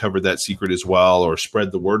uncovered that secret as well or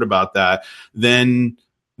spread the word about that, then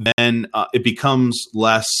it becomes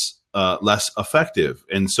less effective.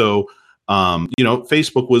 And so, you know,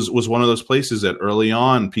 Facebook was one of those places that early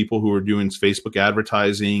on, people who were doing Facebook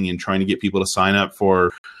advertising and trying to get people to sign up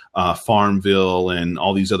for Farmville and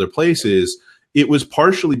all these other places, it was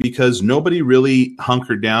partially because nobody really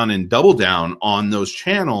hunkered down and doubled down on those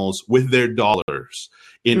channels with their dollars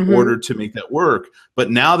in order to make that work.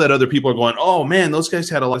 But now that other people are going, oh man, those guys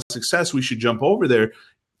had a lot of success, we should jump over there.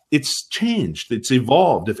 It's changed. It's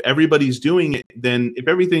evolved. If everybody's doing it, then if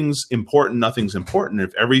everything's important, nothing's important.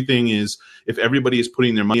 If everybody is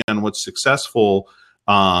putting their money on what's successful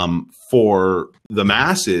for the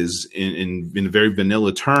masses in a very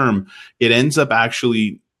vanilla term, it ends up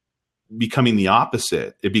actually becoming the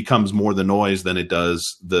opposite. It becomes more the noise than it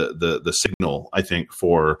does the signal, I think,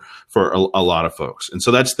 for a lot of folks. And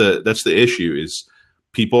so that's the issue is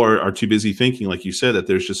people are too busy thinking, like you said, that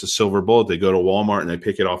there's just a silver bullet. They go to Walmart and they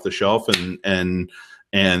pick it off the shelf and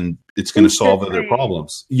it's going to solve their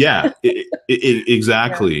problems. Yeah,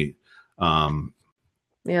 exactly.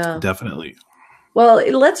 Yeah, definitely. Well,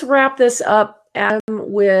 let's wrap this up, Adam,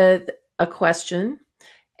 with a question.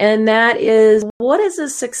 And that is, what does a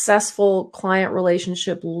successful client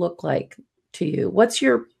relationship look like to you? What's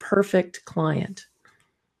your perfect client?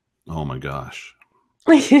 Oh my gosh.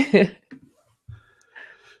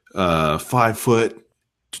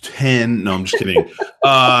 5'10". No, I'm just kidding.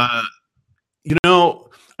 You know,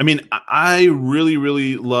 I mean, I really,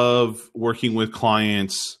 really love working with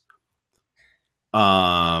clients.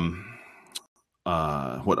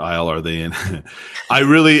 What aisle are they in? I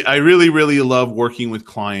really love working with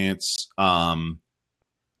clients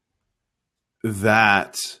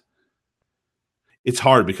that it's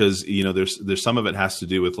hard because, you know, there's some of it has to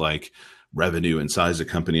do with like revenue and size of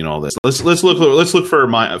company and all this. Let's look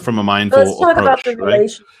from a mindful Let's talk approach, about the right?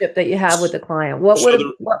 relationship that you have with the client. What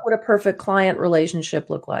would a perfect client relationship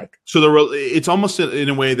look like? So it's almost in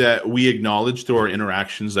a way that we acknowledge through our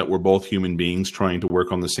interactions that we're both human beings trying to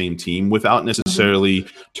work on the same team without necessarily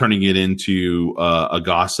turning it into a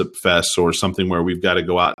gossip fest or something where we've got to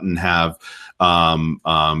go out and have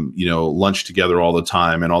you know, lunch together all the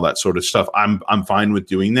time and all that sort of stuff. I'm fine with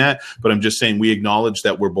doing that, but I'm just saying we acknowledge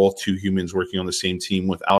that we're both two humans working on the same team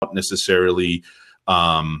without necessarily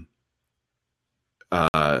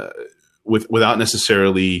without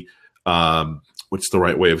necessarily what's the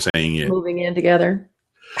right way of saying it? Moving in together.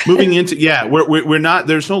 Yeah, we're not,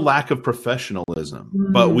 there's no lack of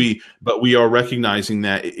professionalism, but we are recognizing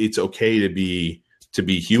that it's okay to be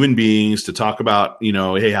human beings, to talk about, you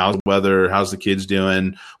know, hey, how's the weather? How's the kids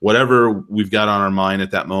doing? Whatever we've got on our mind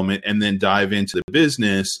at that moment, and then dive into the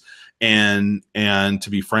business and to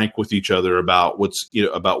be frank with each other about what's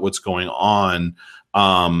going on.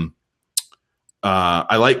 I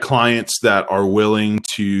like clients that are willing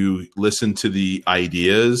to listen to the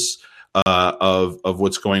ideas of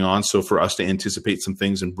what's going on. So for us to anticipate some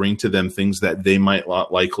things and bring to them things that they might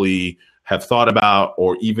not likely have thought about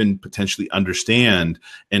or even potentially understand,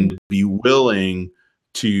 and be willing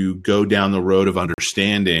to go down the road of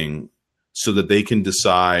understanding so that they can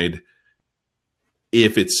decide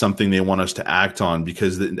if it's something they want us to act on,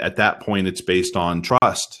 because at that point it's based on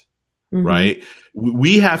trust, right?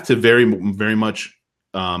 We have to very, very much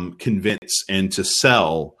convince and to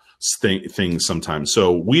sell things sometimes.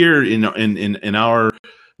 So we're in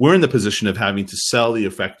the position of having to sell the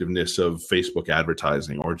effectiveness of Facebook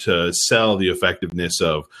advertising, or to sell the effectiveness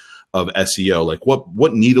of SEO. Like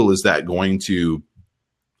what needle is that going to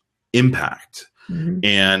impact?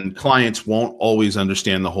 And clients won't always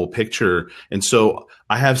understand the whole picture. And so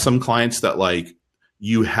I have some clients that like,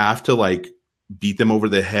 you have to like beat them over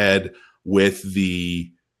the head with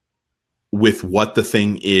what the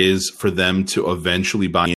thing is for them to eventually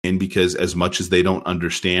buy in, because as much as they don't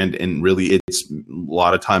understand, and really it's a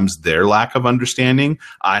lot of times their lack of understanding,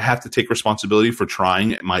 I have to take responsibility for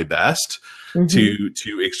trying my best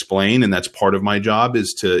to explain. And that's part of my job,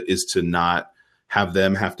 is to not have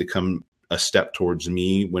them have to come a step towards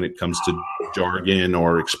me when it comes to jargon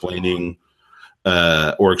or explaining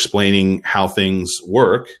how things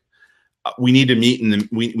work. We need to meet in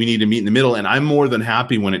the middle. And I'm more than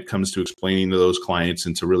happy when it comes to explaining to those clients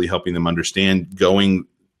and to really helping them understand, going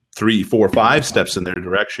 3, 4, 5 steps in their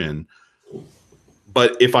direction.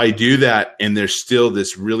 But if I do that and there's still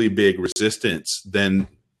this really big resistance, then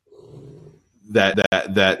that's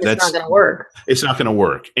not going to work. It's not going to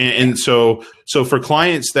work. And so for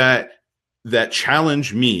clients that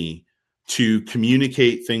challenge me to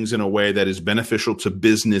communicate things in a way that is beneficial to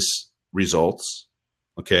business results,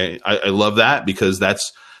 okay, I love that, because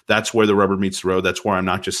that's where the rubber meets the road. That's where I'm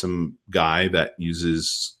not just some guy that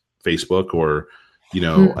uses Facebook or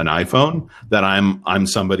an iPhone. That I'm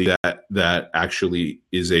somebody that actually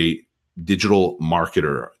is a digital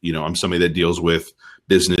marketer. I'm somebody that deals with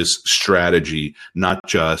business strategy, not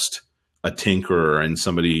just a tinkerer and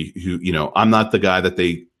somebody who, I'm not the guy that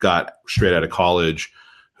they got straight out of college,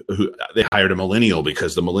 who they hired a millennial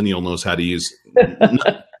because the millennial knows how to use.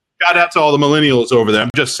 Shout out to all the millennials over there. I'm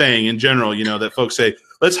just saying in general, that folks say,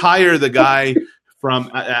 let's hire the guy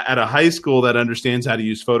from at a high school that understands how to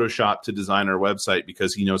use Photoshop to design our website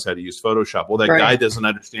because he knows how to use Photoshop. Well, that guy doesn't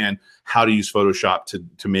understand how to use Photoshop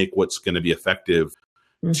to make what's going to be effective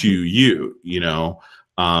to you,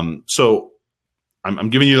 so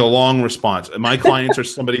I'm giving you the long response. My clients are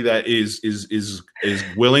somebody that is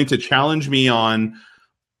willing to challenge me on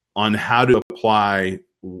how to apply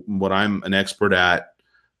what I'm an expert at,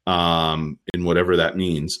 in whatever that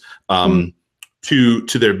means, to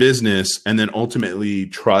their business, and then ultimately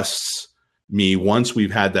trusts me once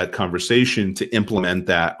we've had that conversation to implement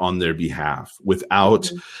that on their behalf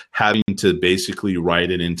without having to basically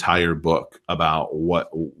write an entire book about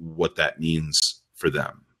what that means for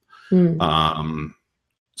them.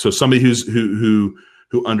 So somebody who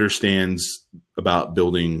understands about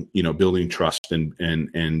building trust and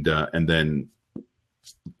then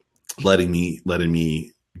letting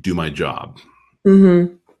me do my job.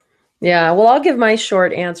 Yeah. Well, I'll give my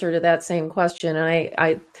short answer to that same question. And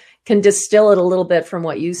I can distill it a little bit from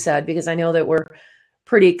what you said, because I know that we're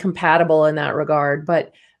pretty compatible in that regard.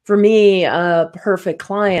 But for me, a perfect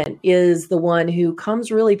client is the one who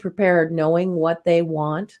comes really prepared, knowing what they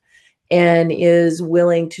want, and is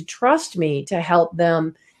willing to trust me to help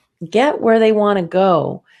them get where they want to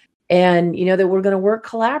go. And, that we're going to work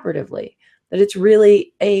collaboratively, that it's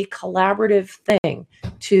really a collaborative thing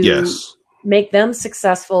to make them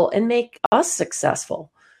successful and make us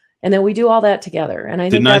successful. And then we do all that together. And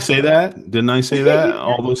Didn't I say that?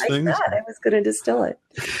 All those things? I was going to distill it.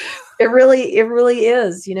 It really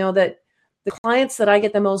is, that the clients that I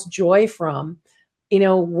get the most joy from,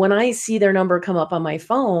 when I see their number come up on my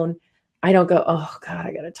phone, I don't go, oh God,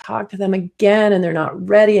 I got to talk to them again. And they're not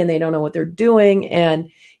ready and they don't know what they're doing. And,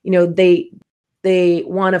 they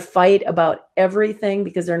want to fight about everything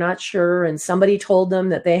because they're not sure. And somebody told them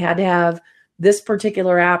that they had to have this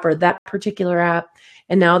particular app or that particular app.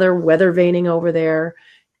 And now they're weather vaning over there.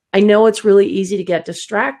 I know it's really easy to get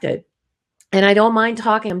distracted. And I don't mind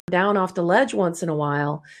talking them down off the ledge once in a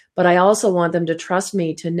while, but I also want them to trust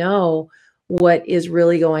me to know what is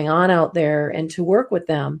really going on out there and to work with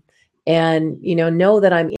them and, know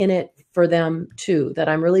that I'm in it for them too, that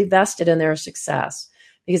I'm really vested in their success,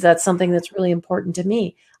 because that's something that's really important to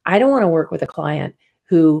me. I don't want to work with a client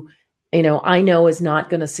who, I know is not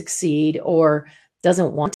going to succeed or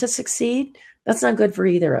doesn't want to succeed. That's not good for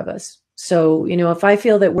either of us. So, if I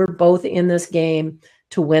feel that we're both in this game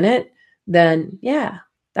to win it, then yeah,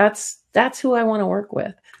 that's who I want to work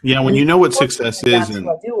with. Yeah. When you know what success is, and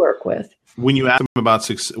who I do work with. When you ask them about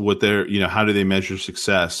what their, how do they measure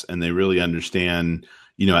success, and they really understand,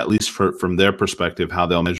 at least from their perspective, how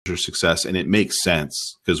they'll measure success. And it makes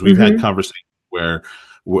sense, because we've had conversations where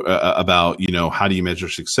about, how do you measure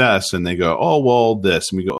success? And they go, oh, well,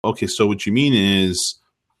 this. And we go, okay, so what you mean is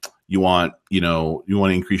you want to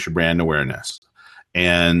increase your brand awareness.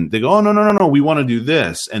 And they go, oh, no, we want to do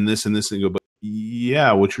this and this and this. And they go, but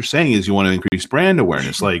yeah, what you're saying is you want to increase brand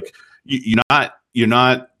awareness. Like you're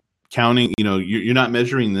not counting, you're not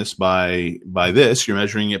measuring this by this, you're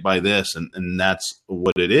measuring it by this. And that's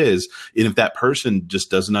what it is. And if that person just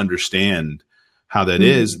doesn't understand how that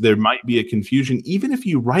is, there might be a confusion. Even if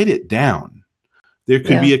you write it down, there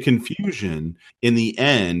could be a confusion in the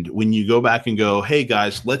end when you go back and go, hey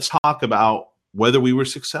guys, let's talk about whether we were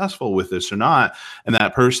successful with this or not. And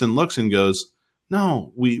that person looks and goes,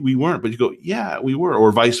 no, we weren't. But you go, yeah, we were,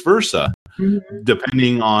 or vice versa,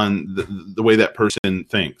 depending on the way that person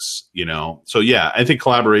thinks, So yeah, I think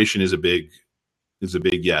collaboration is a big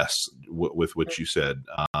yes with what you said.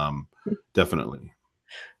 Definitely.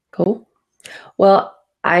 Cool. Well,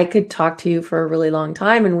 I could talk to you for a really long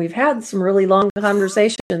time, and we've had some really long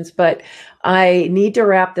conversations, but I need to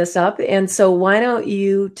wrap this up. And so why don't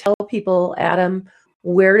you tell people, Adam,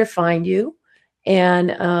 where to find you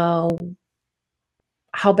and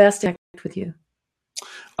how best to connect with you?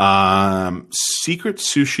 Secret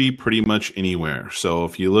Sushi pretty much anywhere. So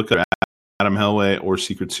if you look at Adam Helway or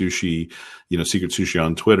Secret Sushi, Secret Sushi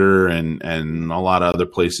on Twitter and a lot of other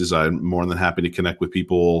places, I'm more than happy to connect with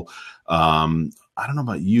people. I don't know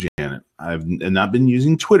about you, Janet. I've not been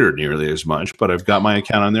using Twitter nearly as much, but I've got my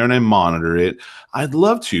account on there and I monitor it. I'd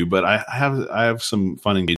love to, but I have some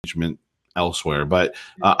fun engagement elsewhere. But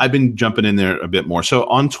I've been jumping in there a bit more. So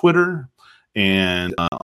on Twitter and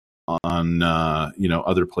on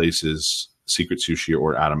other places, Secret Sushi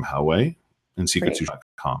or Adam Helway and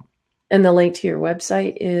secretsushi.com. And the link to your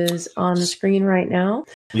website is on the screen right now.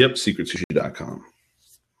 Yep, secretsushi.com.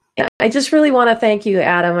 I just really want to thank you,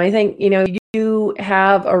 Adam. I think, you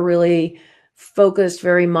have a really focused,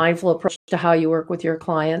 very mindful approach to how you work with your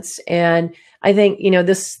clients. And I think,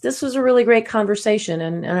 this was a really great conversation,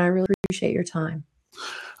 and I really appreciate your time.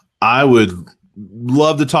 I would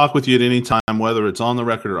love to talk with you at any time, whether it's on the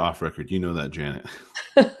record or off record. You know that, Janet.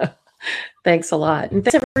 Thanks a lot. And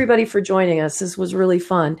thanks everybody for joining us. This was really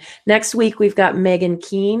fun. Next week, we've got Megan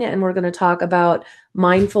Keene, and we're going to talk about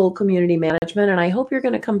mindful community management. And I hope you're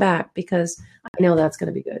going to come back because I know that's going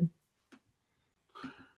to be good.